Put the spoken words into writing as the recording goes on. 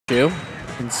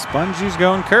Pikachu. And Spongy's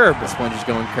going curb. Spongy's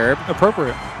going curb.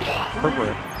 Appropriate.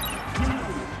 Appropriate.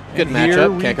 Good and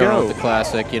matchup. Can't go wrong with the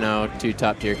classic, you know, 2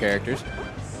 top-tier characters.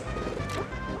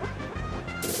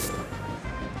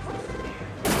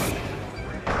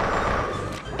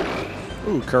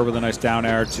 Ooh, curb with a nice down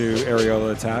air to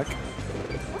areola attack.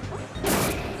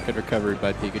 Good recovery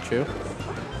by Pikachu.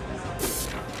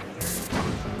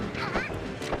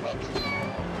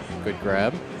 Good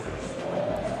grab.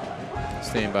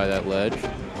 Staying by that ledge.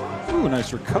 Ooh,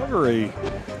 nice recovery.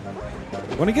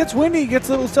 When it gets windy, it gets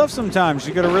a little tough sometimes.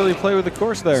 You got to really play with the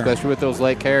course there. Especially with those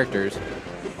light characters.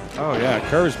 Oh, yeah.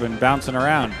 Curve's been bouncing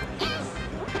around.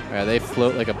 Yeah, they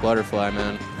float like a butterfly,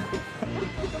 man.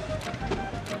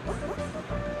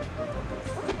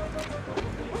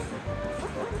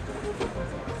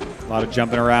 A lot of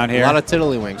jumping around here. A lot of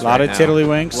tiddlywinks. A lot of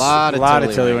tiddlywinks. A lot of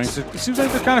tiddlywinks. It seems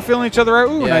like they're kind of feeling each other out.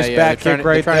 Ooh, nice back kick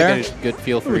right there. They're trying to get a good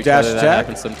feel for each other. That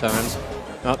happens sometimes.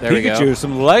 Oh, there we go. Pikachu,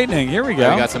 some lightning. Here we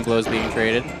go. We got some blows being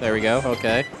traded. There we go.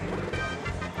 Okay.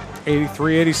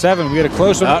 83, 87. We had a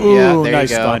close one. Oh, ooh, yeah,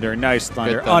 nice thunder. Nice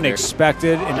thunder. Good thunder.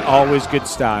 Unexpected and always good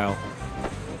style.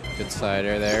 Good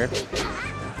slider there.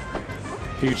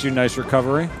 Pikachu, nice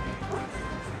recovery.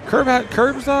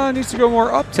 Curbs needs to go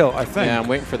more up tilt, I think. Yeah, I'm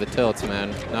waiting for the tilts,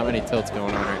 man. Not many tilts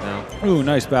going on right now. Ooh,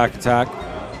 nice back attack.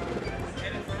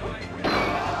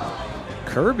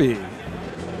 Kirby.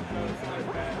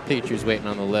 Pikachu's waiting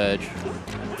on the ledge.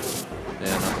 Yeah,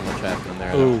 nothing much happening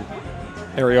there. Ooh,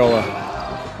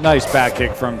 areola. Nice back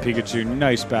kick from Pikachu.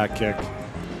 Nice back kick.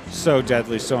 So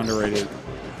deadly, so underrated.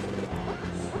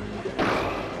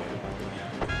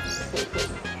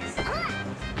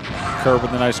 Curb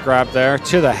with a nice grab there.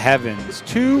 To the heavens.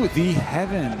 To the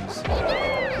heavens.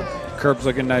 Curb's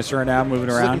looking nice right now, moving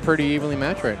around. Looking pretty evenly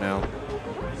matched right now.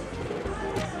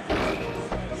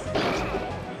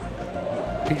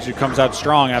 Pikachu comes out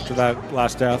strong after that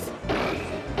last death.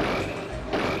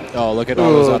 Oh, look at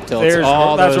all those up tilts.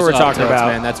 That's what we're talking about.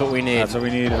 Man. That's what we need. That's what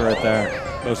we need right there.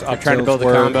 Those up trying to build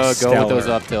a combo, stellar. go with those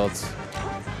up tilts.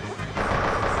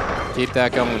 Keep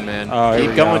that going, man. Oh,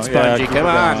 keep going, Spongy. Yeah, Come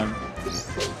on.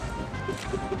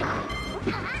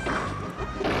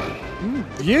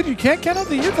 Yid, you can't count out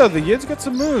the Yid though. The Yid's got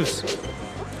some moves.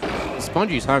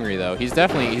 Spongy's hungry though. He's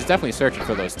definitely searching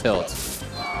for those tilts.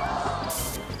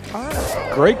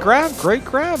 Great grab, great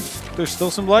grab. There's still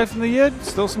some life in the Yid,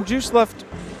 still some juice left.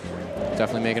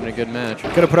 Definitely making it a good match.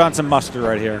 Got to put on some mustard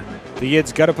right here. The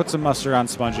Yid's got to put some mustard on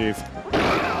Spongy.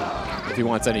 If he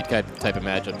wants any type of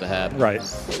matchup to have. Right.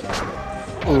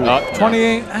 Ooh,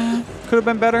 28. Could have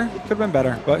been better. Could have been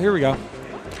better. But here we go.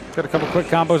 Got a couple quick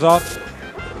combos off.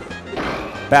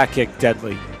 Back kick,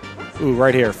 deadly. Ooh,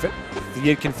 right here. The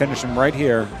Yid can finish him right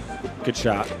here. Good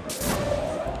shot.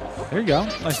 There you go.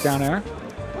 Nice down air.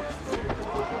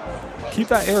 Keep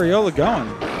that areola going.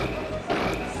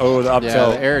 Oh, the up tilt. Yeah,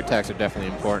 the air attacks are definitely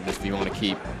important if you want to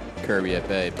keep Kirby at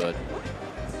bay, but...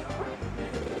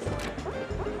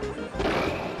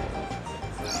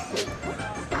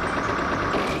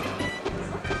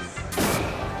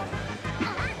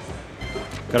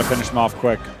 Got to finish him off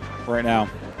quick right now.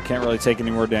 Can't really take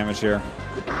any more damage here.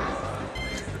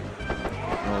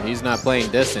 Well, he's not playing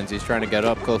distance. He's trying to get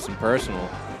up close and personal.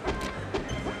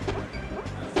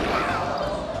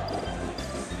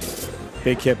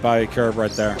 Big hit by Curb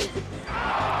right there.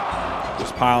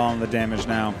 Just pile on the damage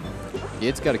now.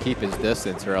 Yid's got to keep his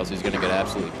distance or else he's going to get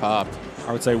absolutely popped.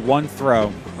 I would say one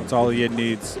throw. That's all the Yid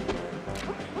needs.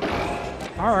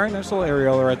 All right, nice little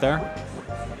areola right there.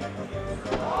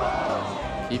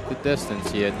 Keep the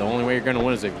distance, Yid. The only way you're going to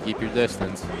win is if you keep your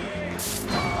distance.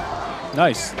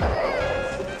 Nice.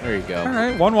 There you go. All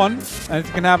right, 1-1.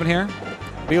 Anything can happen here.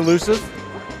 Be elusive.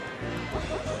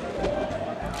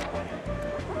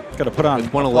 Got to put on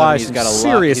he's got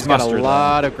a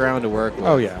lot of ground to work with.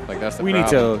 Oh, yeah. Like, that's the we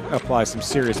problem. need to apply some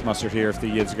serious mustard here if the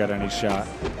Yid's got any shot.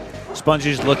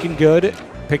 Spongy's looking good.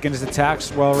 Picking his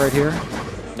attacks well right here.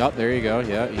 Oh, there you go.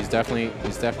 Yeah, he's definitely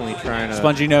trying to.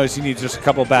 Spongy knows he needs just a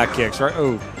couple back kicks, right?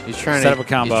 Oh, he's trying set up a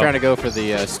combo. He's trying to go for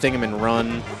the sting him and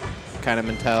run kind of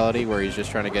mentality, where he's just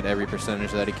trying to get every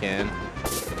percentage that he can.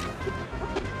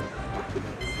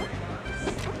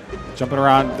 Jumping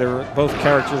around, they're both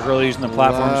characters really using the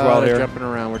platforms well here. Jumping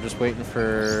around, we're just waiting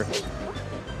for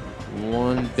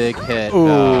one big hit. Ooh,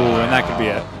 and that could be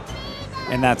it.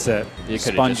 And that's it. You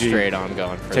could have just straight on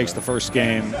going for takes the first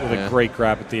game with a great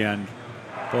grab at the end.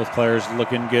 Both players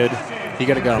looking good. He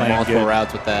could have gone multiple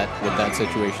routes with that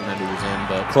situation that he was in,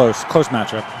 but close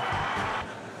matchup.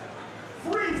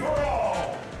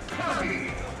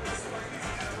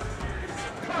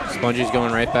 Spongy's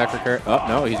going right back for Kirby. Oh,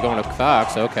 no, he's going to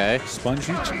Fox. Okay.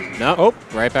 Spongy. No. Oh.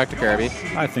 Right back to Kirby.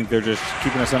 I think they're just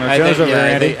keeping us on our toes over here,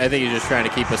 Andy. I think he's just trying to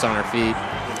keep us on our feet.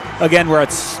 Again, we're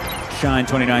at Shine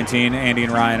 2019. Andy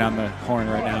and Ryan on the horn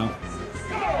right now.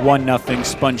 1-0.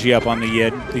 Spongy up on the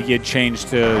Yid. The Yid changed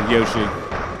to Yoshi.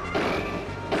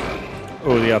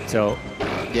 Oh, the up tilt.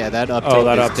 Yeah, that up tilt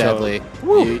is deadly.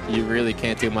 You really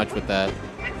can't do much with that.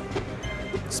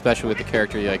 Especially with a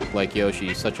character like Yoshi.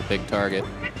 He's such a big target.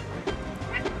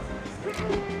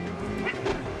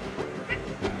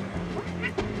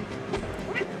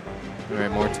 All right,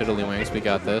 more tiddlywinks. We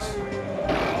got this.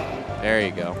 There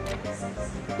you go.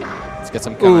 Let's get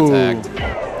some contact.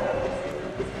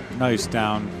 Ooh. Nice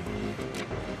down.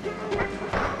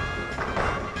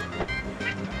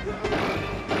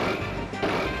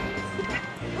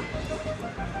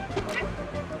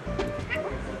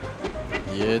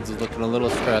 Yids is looking a little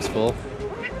stressful.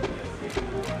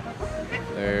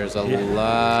 There's a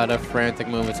lot of frantic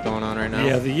movements going on right now.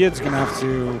 Yeah, the Yid's gonna have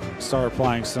to start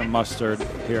applying some mustard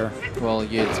here. Well,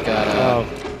 Yid's got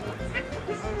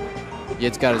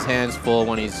Yid's got his hands full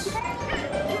when he's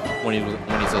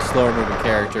a slower moving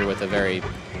character with a very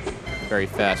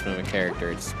fast moving character.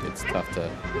 It's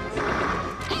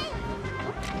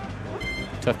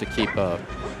tough to keep up.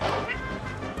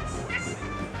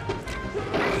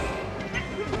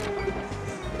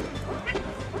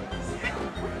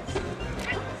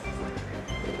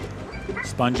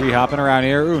 Spongy hopping around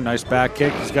here. Ooh, nice back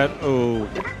kick. He's got,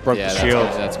 broke the shield.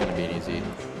 That's going to be an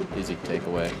easy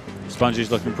takeaway. Spongy's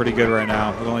looking pretty good right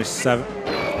now with only 7.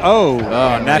 Oh,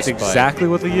 and that's nice exactly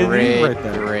what the Yid needed right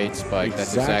there. Great spike.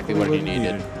 That's exactly what he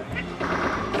needed.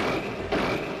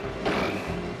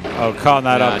 Oh, caught in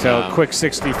that up tilt. No. Quick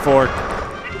 64.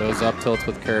 Those up tilts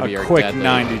with Kirby are quick deadly.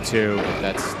 92.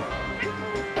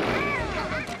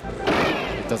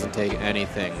 It doesn't take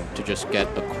anything to just get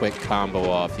a quick combo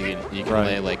off. You can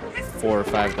lay like 4 or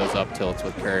 5 of those up tilts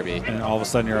with Kirby. And all of a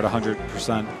sudden you're at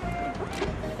 100%.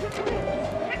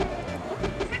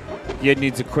 Yid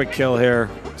needs a quick kill here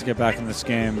to get back in this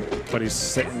game, but he's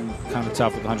sitting kind of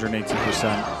tough with 118%,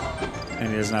 and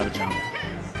he doesn't have a jump.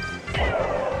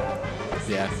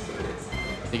 Yeah.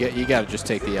 You got to just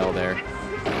take the L there.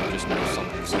 Just know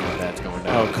something bad's going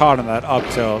down. Oh, caught in that up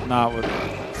tilt, not with...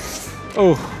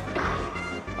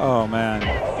 Oh, man.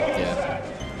 Yeah.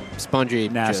 Spongy.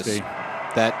 Nasty.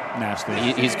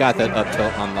 Nasty. He's got that up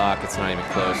tilt on lock. It's not even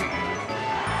close.